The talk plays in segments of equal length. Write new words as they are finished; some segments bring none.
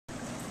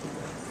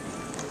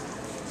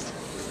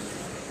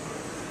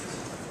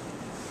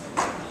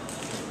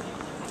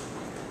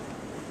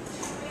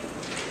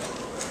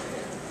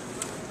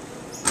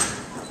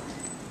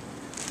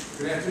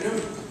Good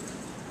afternoon.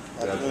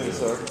 Good afternoon,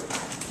 sir.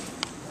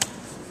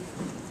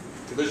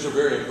 Commissioner,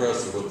 very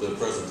impressive with the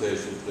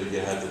presentation that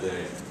you had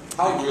today.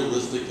 How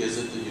realistic is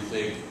it that you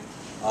think,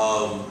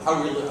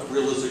 how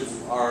realistic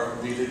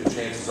do you think the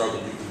chances are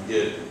that we can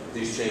get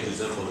these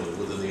changes implemented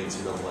within the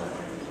NCAA?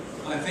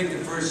 Well, I think the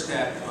first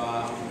step,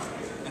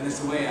 and it's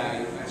the way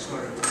I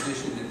sort of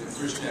positioned it, the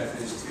first step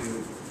is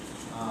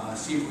to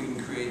see if we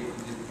can create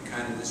the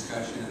kind of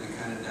discussion and the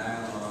kind of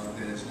dialogue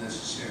that is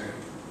necessary.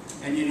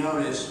 And you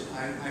notice,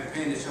 I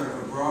painted sort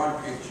of a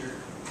broad picture,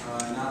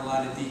 not a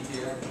lot of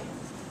detail,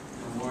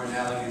 more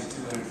analogous to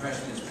an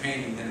impressionist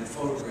painting than a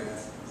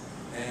photograph,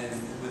 and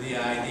with the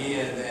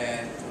idea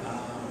that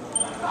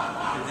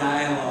the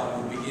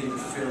dialogue will begin to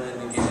fill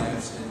in the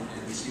gaps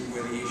and see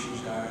where the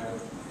issues are,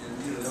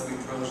 and there'll be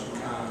pros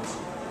and cons.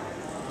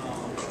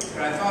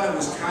 But I thought it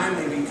was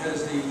timely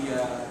because as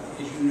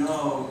you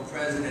know,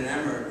 President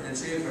Emmert,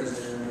 NCAA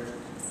President Emmert,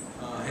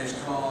 has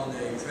called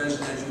a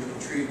presidential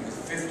retreat with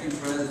 50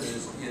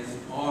 presidents in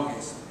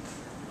August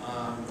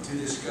to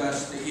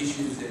discuss the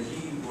issues that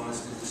he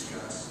wants to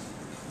discuss.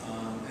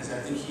 As I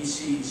think he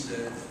sees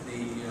the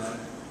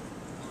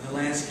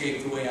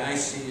landscape the way I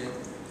see it,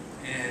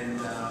 and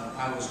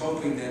I was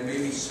hoping that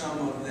maybe some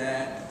of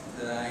that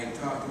I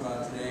talked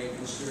about today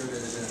could serve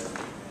as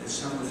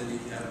somewhat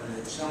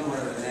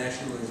of a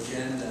national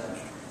agenda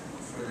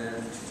for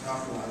them to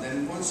talk about.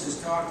 Then once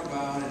it's talked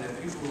about, and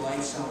if people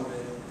like some of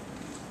it,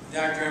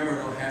 Dr.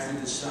 Emmert will have to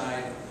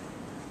decide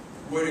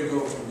where to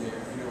go from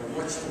there. You know,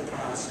 what's the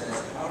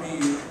process? How do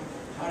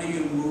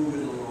you move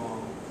it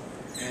along?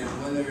 And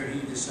whether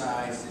he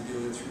decides to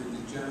do it through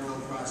the general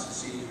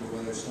processes or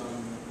whether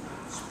some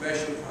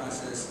special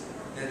process,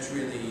 that's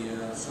really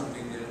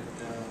something that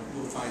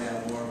we'll find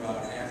out more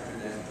about after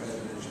that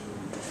presidential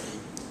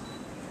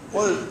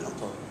retreat.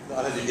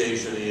 I didn't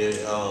engage any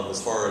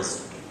as far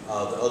as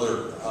the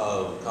other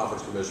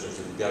conference commissioners.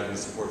 Have you got any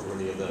support from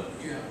any of them?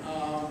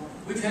 Yeah,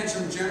 we've had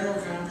some general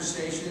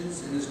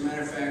conversations, and as a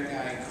matter of fact,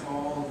 I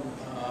called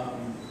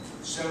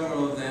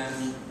several of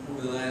them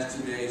over the last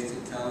 2 days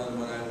to tell them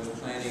what I was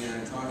planning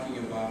on talking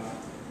about,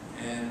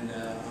 and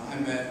I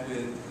met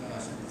with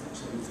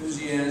some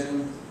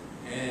enthusiasm,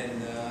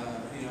 and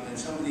and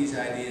some of these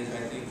ideas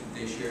I think that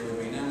they share with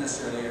me, not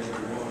necessarily every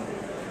one,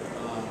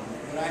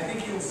 but I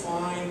think you'll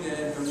find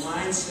that the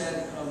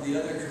mindset of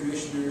the other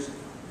commissioners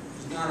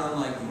is not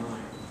unlike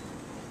mine.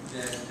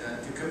 That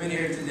to come in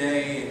here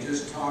today and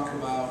just talk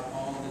about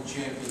all the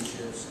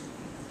championships,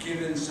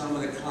 given some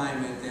of the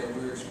climate that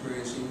we're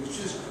experiencing, was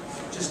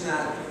just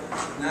not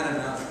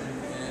enough.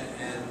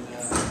 And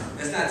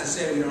that's not to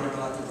say we don't have a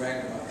lot to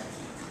brag about.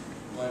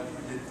 But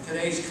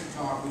today's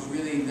talk was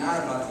really not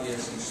about the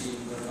SEC,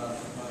 but about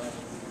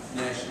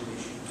national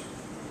issues.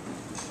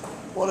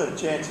 What are the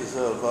chances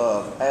of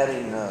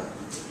adding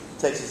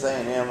Texas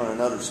A&M and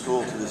another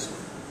school to this?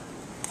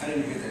 I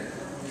didn't hear that.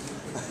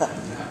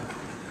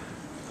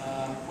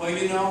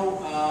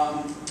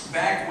 Well,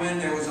 back when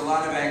there was a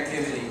lot of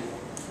activity,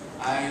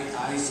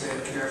 I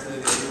said carefully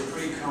that we were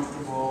pretty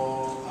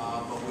comfortable,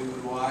 but we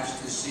would watch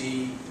to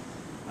see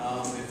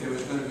if there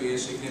was going to be a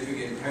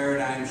significant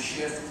paradigm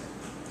shift.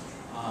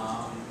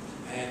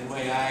 And the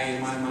way I,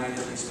 in my mind,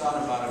 at least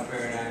thought about a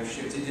paradigm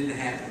shift, it didn't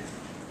happen.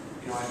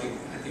 I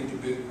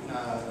think the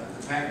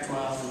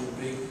Pac-12 and the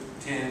Big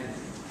Ten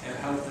have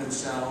helped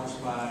themselves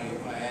by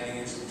adding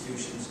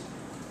institutions.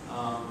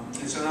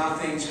 And so now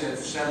things have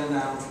settled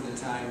down for the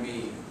time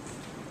being.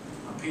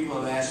 People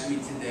have asked me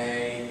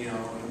today,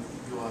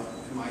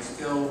 am I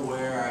still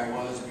where I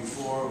was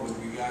before with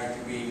regard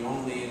to being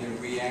only in a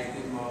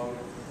reactive mode?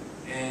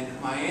 And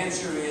my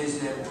answer is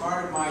that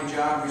part of my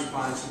job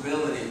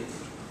responsibility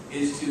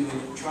is to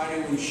try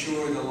to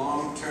ensure the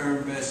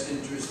long-term best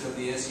interest of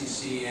the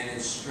SEC and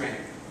its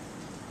strength.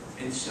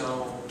 And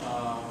so,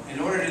 in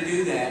order to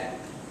do that,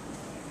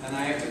 then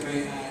I have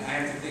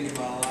to think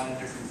about a lot of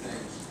different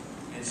things.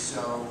 And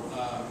so,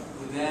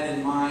 with that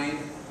in mind,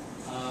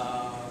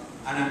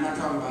 and I'm not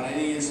talking about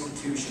any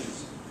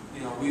institutions,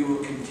 we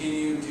will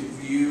continue to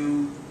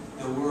view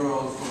the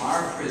world from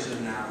our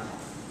prism now,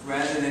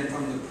 rather than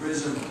from the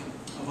prism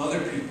of other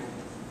people,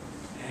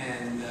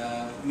 and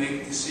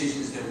make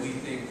decisions that we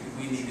think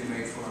we need to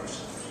make for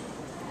ourselves.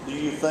 Do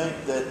you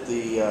think that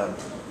the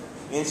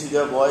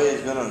NCAA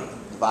is going to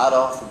divide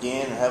off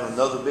again and have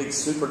another big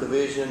super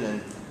division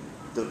and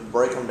to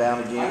break them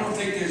down again? I don't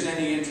think there's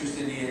any interest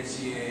in the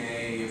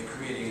NCAA of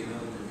creating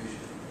another division.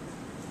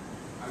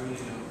 I really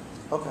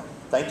don't. Okay,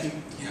 thank you.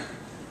 Yeah.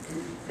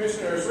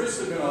 Commissioner, there's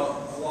recently been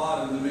a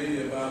lot in the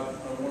media about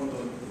one of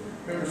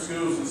the member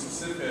schools, and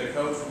specifically a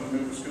coach from a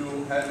member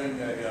school,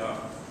 having a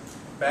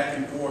back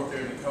and forth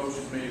during the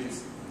coaches'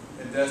 meetings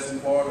in Destin,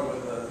 Florida,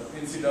 with the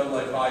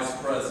NCAA vice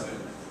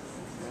president,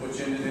 which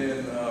ended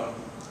in the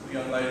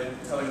young lady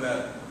telling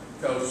that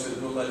coach that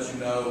we'll let you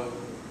know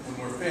when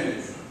we're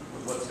finished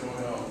with what's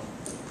going on.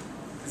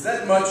 Is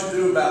that much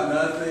ado about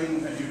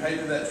nothing, and you hate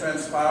that that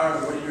transpired,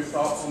 or what are your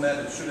thoughts on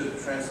that? It should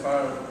have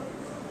transpired?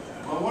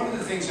 Well, one of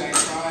the things I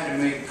try to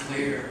make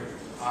clear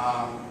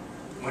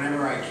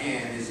whenever I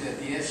can is that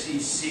the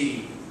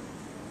SEC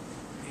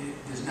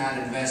it does not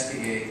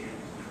investigate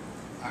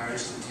our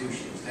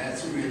institutions.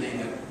 That's really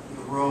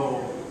the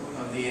role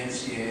of the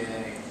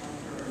NCAA.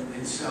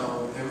 And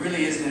so there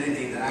really isn't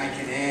anything that I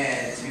can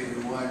add to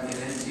what an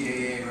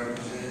NCAA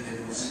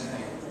representative would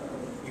say,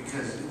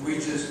 because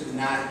we're just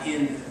not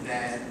in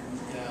that.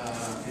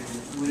 And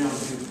we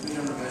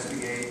don't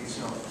investigate.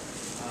 So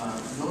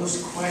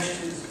those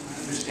questions, I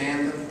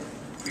understand them,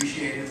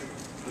 appreciate them,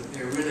 but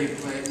they really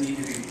need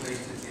to be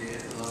placed at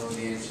the level of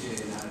the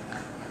NCAA, not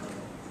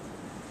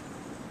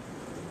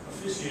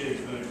Officiating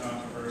has been a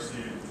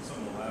controversy in some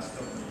of the last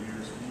couple of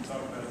years. Can you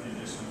talk about the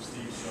addition of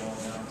Steve Shaw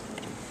now to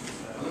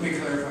that? Let me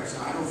clarify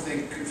something. I don't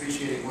think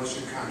officiating was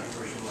so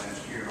controversial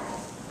last year at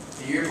all.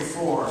 The year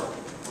before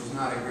was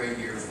not a great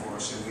year for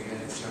us, and we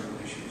had several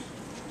issues.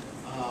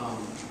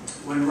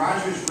 When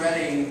Rogers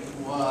Redding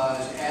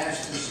was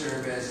asked to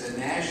serve as the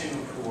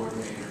national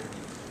coordinator,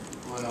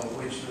 well,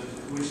 which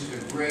is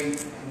a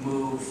great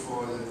move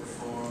for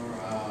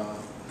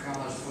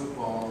college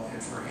football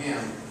and for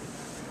him,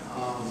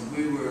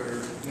 we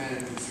were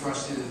then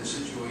thrust into the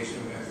situation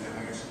of having to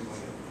hire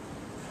somebody.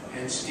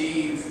 And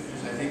Steve,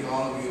 as I think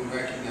all of you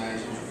recognize,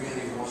 is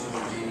really one of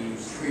the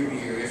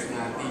premier, if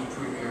not the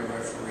premier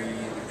referee in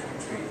the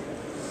country.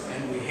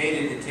 And we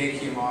hated to take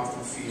him off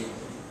the field.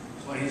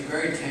 But he's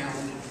very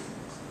talented,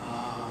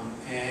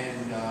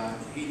 and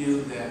he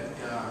knew that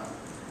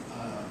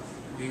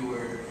we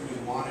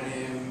wanted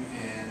him,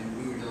 and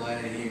we were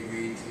delighted he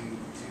agreed to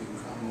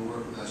come and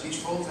work with us.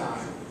 He's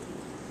full-time,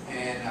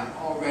 and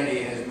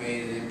already has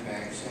made an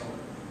impact. So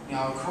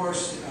now, of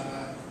course,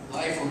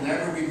 life will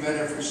never be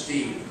better for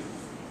Steve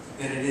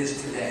than it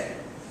is today,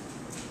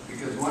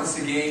 because once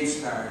the games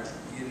start,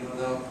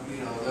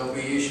 there'll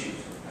be issues.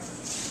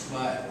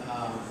 But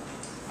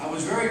I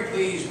was very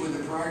pleased with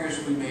the progress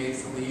we made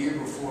from the year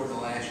before to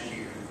last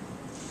year,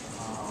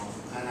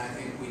 and I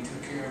think we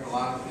took care of a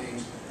lot of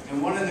things.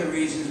 And one of the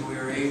reasons we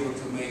were able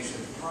to make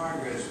such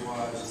progress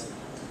was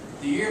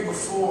the year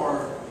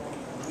before,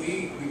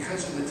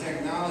 because of the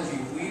technology,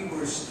 we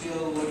were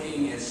still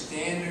looking at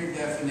standard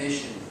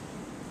definition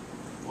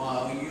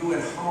while you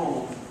at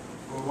home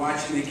were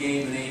watching the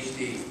game in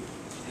HD.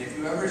 And if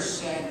you ever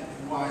sat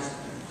and watched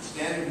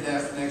standard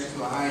def next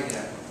to a high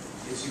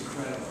def, it's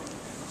incredible.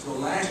 So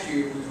last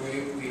year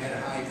we had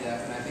a high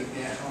def, and I think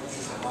that helped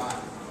us a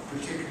lot,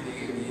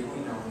 particularly in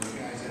the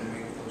guys that are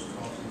making those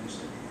calls in this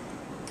area.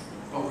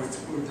 But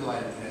we're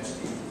delighted to have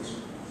Steve with us.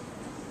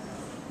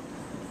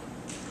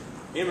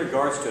 In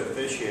regards to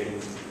officiating,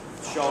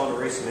 Shaw in a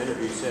recent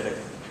interview said a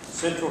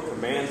central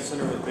command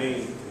center was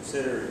being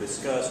considered and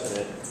discussed, and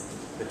that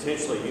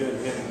potentially you and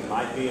him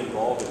might be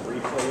involved in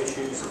replay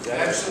issues. Is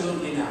that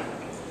Absolutely not.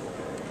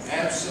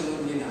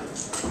 Absolutely not.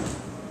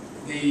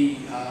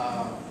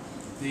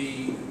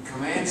 The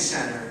command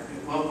center,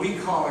 what we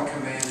call a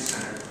command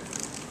center,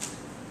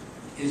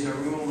 is a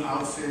room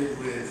outfitted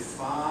with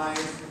 5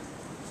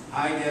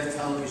 high-def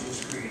television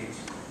screens,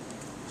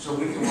 so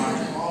we can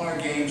watch all our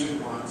games at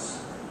once.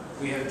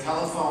 We have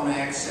telephone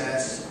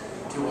access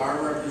to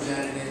our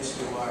representatives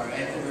who are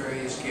at the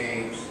various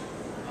games,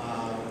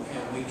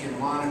 and we can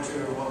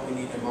monitor what we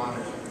need to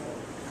monitor.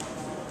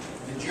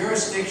 The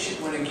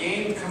jurisdiction, when a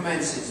game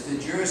commences, the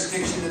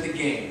jurisdiction of the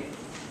game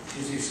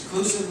is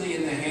exclusively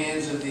in the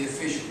hands of the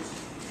officials,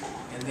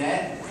 and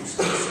that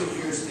exclusive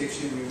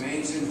jurisdiction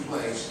remains in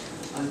place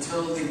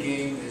until the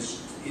game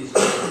is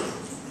over.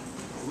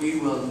 We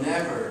will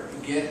never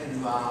get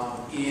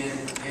involved in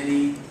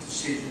any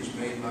decisions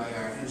made by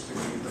our instant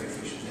replay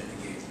officials at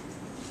the game.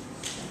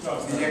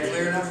 Is that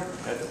clear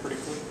enough? That's pretty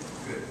clear.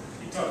 Good.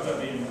 You talked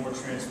about being more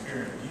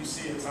transparent. Do you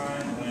see a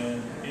time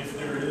when, if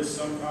there is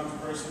some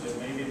controversy, that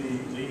maybe the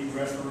lead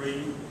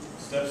referee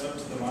steps up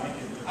to the mic?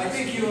 I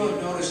think you'll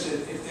have noticed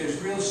that if there's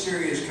real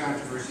serious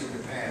controversy in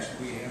the past,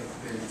 we have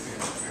been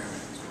transparent.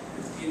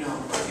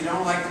 If you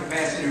don't like the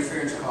pass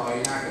interference call,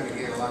 you're not going to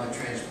get a lot of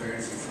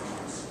transparency from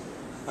us.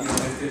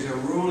 If there's a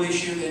rule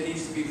issue that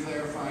needs to be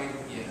clarified,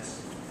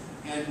 yes.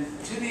 And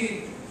to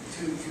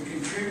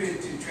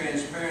contribute to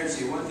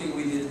transparency, one thing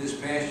we did this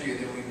past year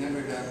that we've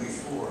never done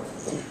before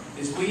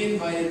is we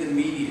invited the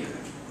media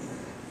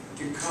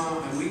to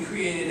come, and we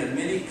created a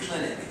mini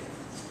clinic.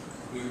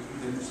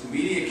 The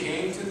media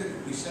came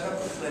we set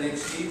up a clinic,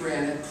 Steve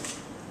ran it,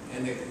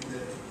 and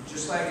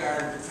just like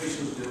our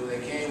officials do, they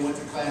came, went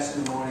to class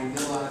in the morning,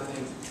 did a lot of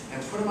things,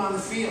 and put them on the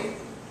field.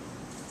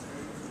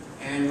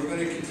 And we're going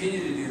to continue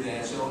to do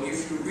that. So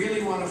if you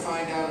really want to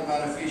find out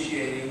about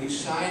officiating, you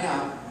sign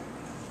up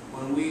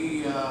when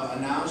we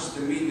announce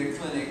the meet in the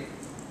clinic,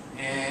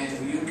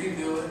 and you can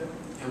do it,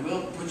 and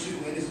we'll put you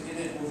in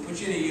it. We'll put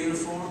you in a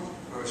uniform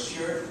or a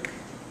shirt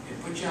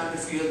and put you on the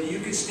field. And you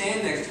can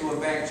stand next to a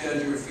back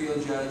judge or a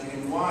field judge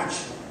and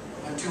watch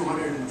a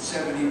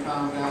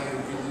 270-pound guy who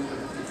can do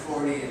the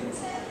 40 and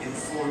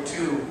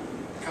 4.2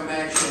 come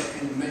at you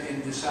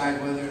and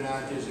decide whether or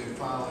not there's a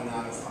foul or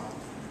not a foul.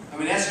 I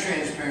mean, that's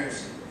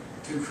transparency,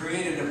 to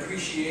create an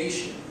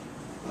appreciation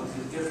of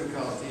the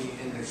difficulty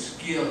and the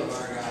skill of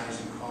our guys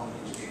in calling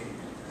these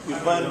games.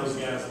 How many of those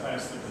guys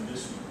pass the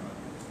conditioning?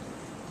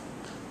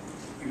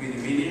 You mean the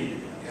media?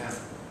 Yeah.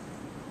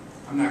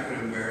 I'm not going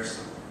to embarrass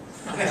them.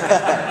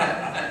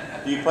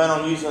 Do you plan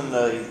on using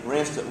the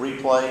instant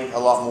replay a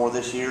lot more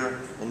this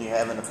year than you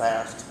have in the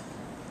past?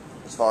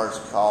 As far as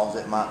calls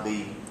that might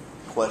be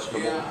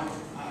questionable? Yeah,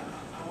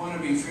 I want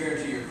to be fair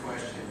to your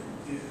question.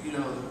 You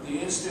know, the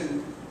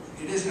instant,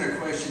 it isn't a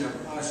question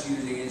of us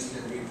using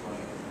instant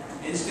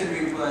replay. Instant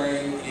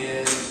replay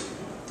is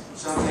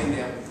something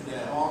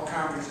that all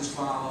conferences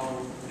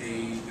follow.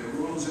 The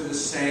rules are the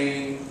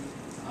same.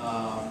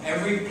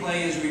 Every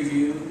play is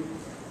reviewed.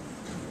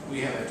 We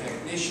have a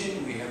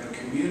technician, we have a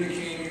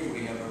communicator,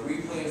 we have a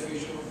replay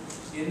official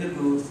in the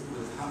booth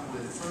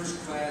with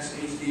first-class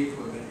HD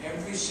equipment.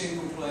 Every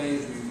single play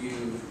is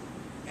reviewed,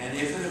 and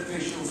if an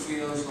official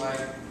feels like,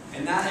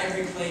 and not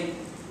every play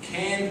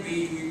can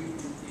be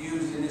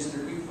used in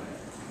instant replay.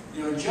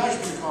 You know,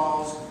 judgment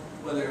calls,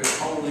 whether it's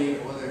holding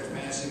or whether it's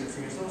pass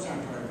interference, those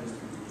aren't part of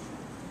instant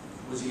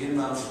replay. Was he in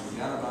bounds? Was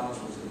he out of bounds?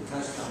 Was it a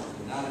touchdown? Was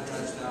it not a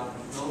touchdown?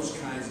 Those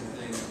kinds of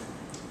things.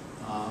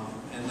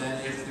 And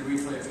then if the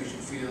replay official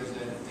feels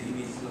that he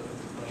needs to look at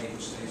the play, he'll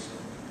say so.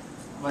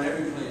 But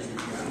every play is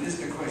reviewed. It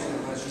isn't a question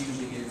of us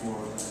using it more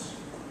or less.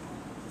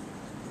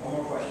 One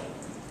more question.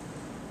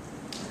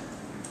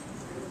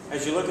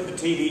 As you look at the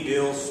TV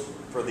deals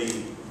for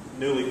the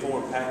newly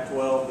formed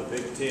Pac-12, the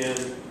Big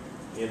Ten,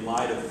 in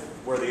light of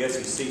where the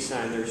SEC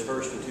signed theirs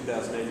first in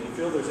 2008, do you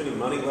feel there's any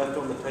money left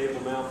on the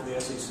table now for the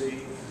SEC?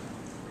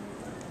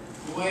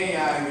 The way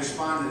I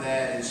respond to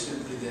that is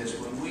simply this.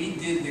 When we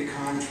did the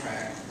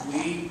contract,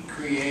 we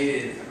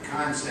created a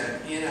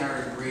concept in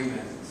our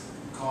agreement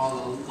called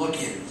the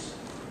look-ins.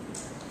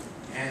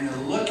 And the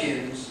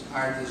look-ins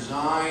are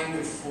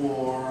designed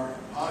for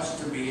us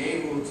to be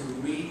able to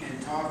meet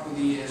and talk with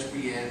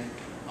ESPN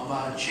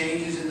about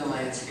changes in the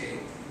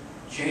landscape,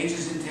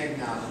 changes in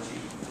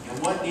technology, and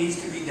what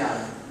needs to be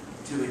done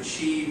to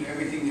achieve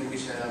everything that we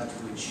set out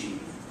to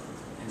achieve.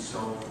 And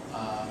so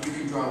you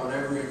can draw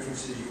whatever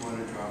inferences you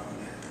want to draw from that.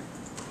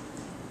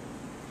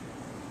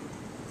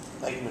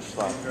 Thank you, Mr.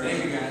 Slive.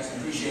 Thank you, guys.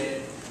 Appreciate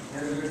it.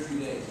 Have a good few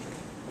days.